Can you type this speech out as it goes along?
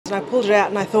and I pulled it out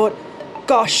and I thought,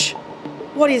 gosh,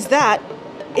 what is that?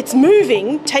 It's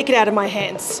moving, take it out of my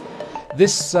hands.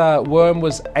 This worm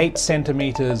was 8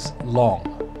 centimetres long,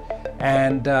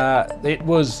 and it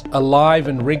was alive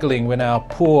and wriggling when our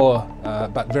poor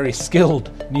but very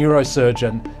skilled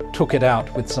neurosurgeon took it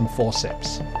out with some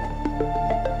forceps.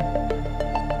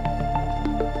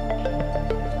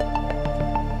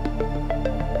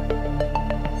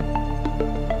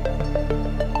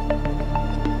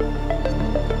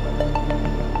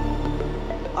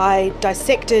 I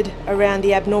dissected around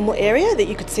the abnormal area that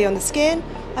you could see on the scan.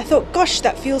 I thought, gosh,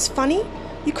 that feels funny.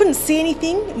 You couldn't see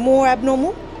anything more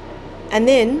abnormal. And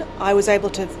then I was able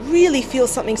to really feel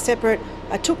something separate.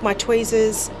 I took my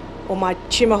tweezers or my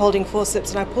tumour holding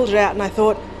forceps and I pulled it out and I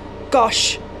thought,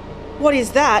 gosh, what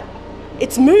is that?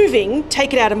 It's moving,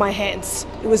 take it out of my hands.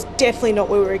 It was definitely not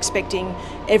what we were expecting.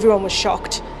 Everyone was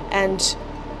shocked. And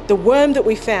the worm that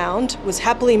we found was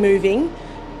happily moving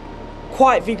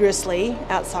quite vigorously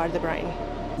outside of the brain.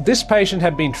 This patient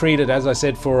had been treated, as I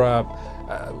said, for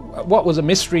what was a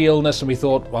mystery illness, and we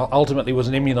thought, well, ultimately was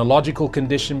an immunological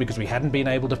condition because we hadn't been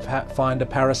able to find a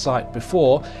parasite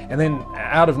before. And then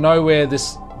out of nowhere,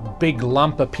 this big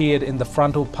lump appeared in the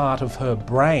frontal part of her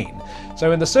brain. So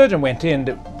when the surgeon went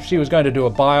in, she was going to do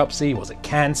a biopsy. Was it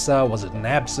cancer? Was it an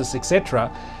abscess,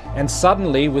 etc.? And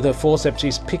suddenly, with her forceps,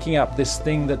 she's picking up this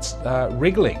thing that's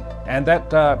wriggling. And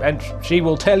and she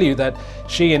will tell you that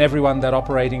she and everyone in that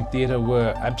operating theatre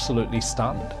were absolutely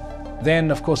stunned.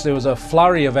 Then, of course, there was a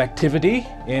flurry of activity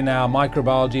in our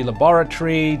microbiology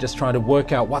laboratory, just trying to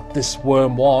work out what this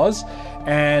worm was.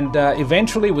 And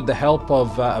eventually, with the help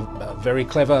of a very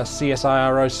clever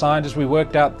CSIRO scientist, we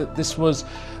worked out that this was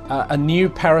a new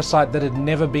parasite that had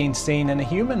never been seen in a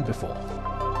human before.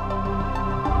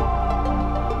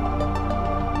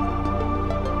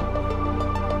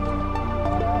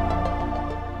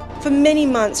 For many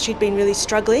months she'd been really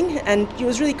struggling, and it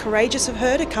was really courageous of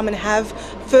her to come and have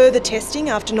further testing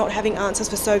after not having answers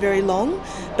for so very long.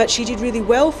 But she did really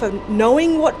well for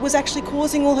knowing what was actually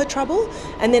causing all her trouble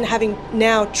and then having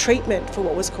now treatment for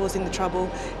what was causing the trouble.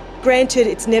 Granted,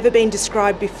 it's never been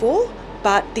described before,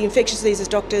 but the infectious diseases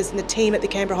doctors and the team at the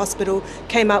Canberra Hospital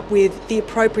came up with the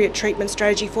appropriate treatment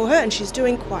strategy for her, and she's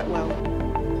doing quite well.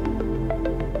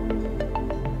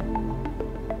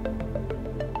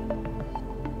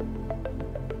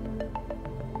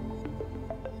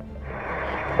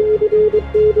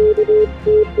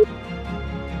 Thank you.